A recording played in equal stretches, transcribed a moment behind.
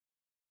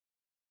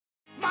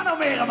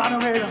Manometer,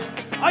 Manometer.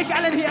 Euch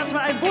allen hier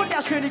erstmal einen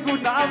wunderschönen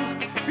guten Abend.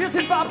 Wir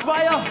sind Barbed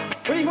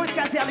und ich muss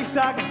ganz ehrlich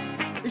sagen,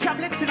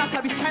 letzte Nacht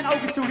habe ich kein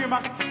Auge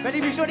zugemacht, weil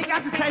ich mich schon die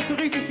ganze Zeit so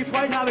riesig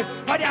gefreut habe,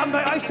 heute Abend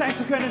bei euch sein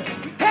zu können.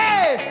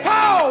 Hey,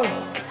 ho!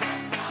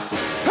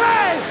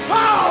 Hey,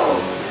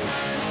 ho!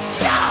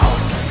 Yo!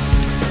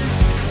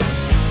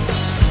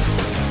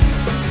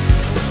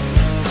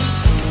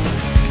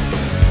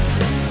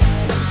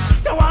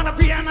 Don't wanna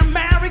be an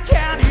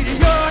American idiot.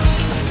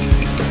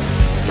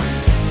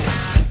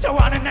 Don't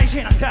want a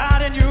nation under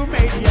the new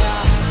media.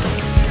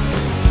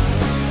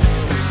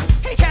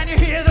 Hey, can you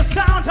hear the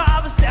sound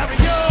of a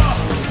stereo?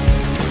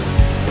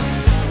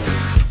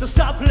 The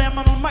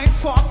subliminal mind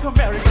fuck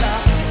America.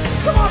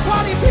 Come on,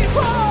 party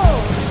people!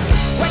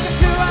 Welcome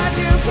to a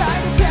new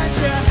kind of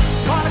tension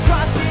all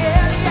across the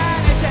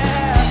alienation.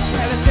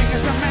 Everything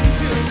is meant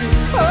to be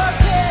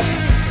okay.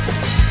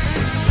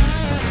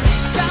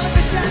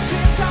 Television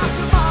dreams of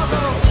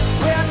tomorrow.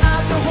 We're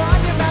not the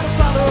one you better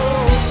follow,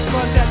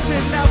 but that's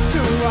enough to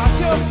rock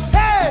you.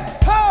 Hey,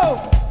 ho,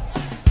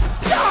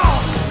 yo!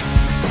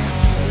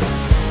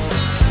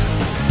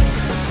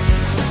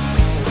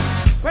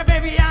 Well,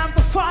 baby, I'm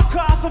the fuck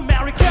of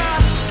America.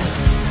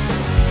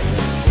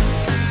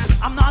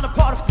 I'm not a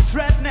part of this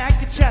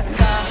redneck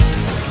agenda.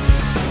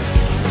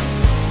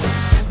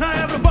 Now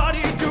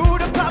everybody do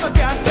the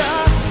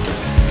propaganda.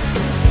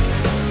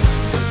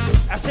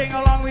 I sing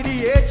along with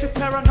the age of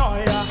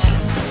paranoia.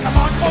 I'm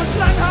on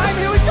Großlangheim,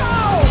 here we go.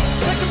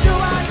 Welcome to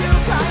our new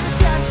kind of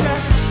tension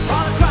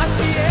all across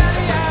the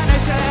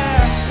alienation.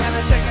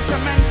 Everything is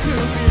meant to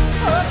be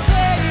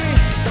okay.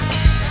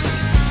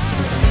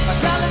 My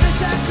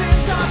television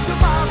dreams of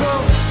tomorrow.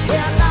 We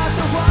are not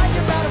the one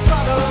you better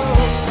follow,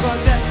 but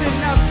that's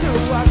enough to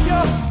rock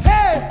your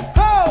hey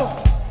ho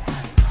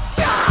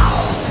yo.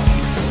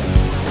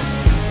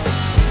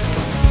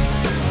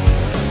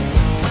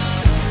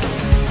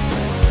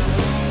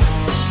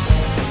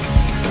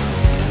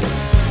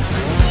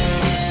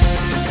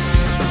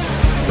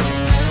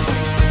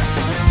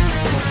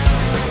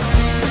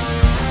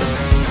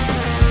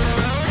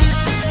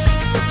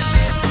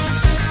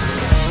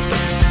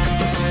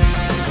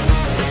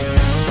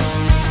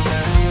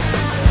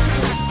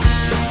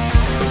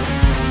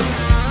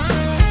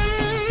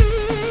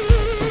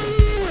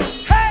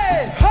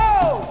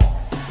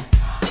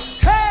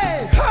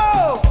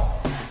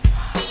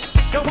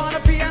 Don't wanna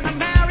be an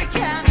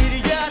American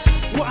idiot.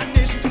 One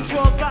nation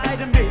controlled by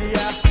the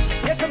media.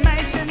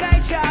 Information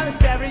nature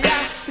hysteria.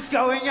 It's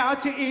going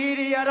out to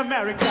idiot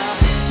America.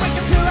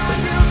 Welcome to our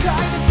new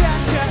kind of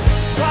tension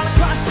all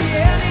across the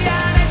area.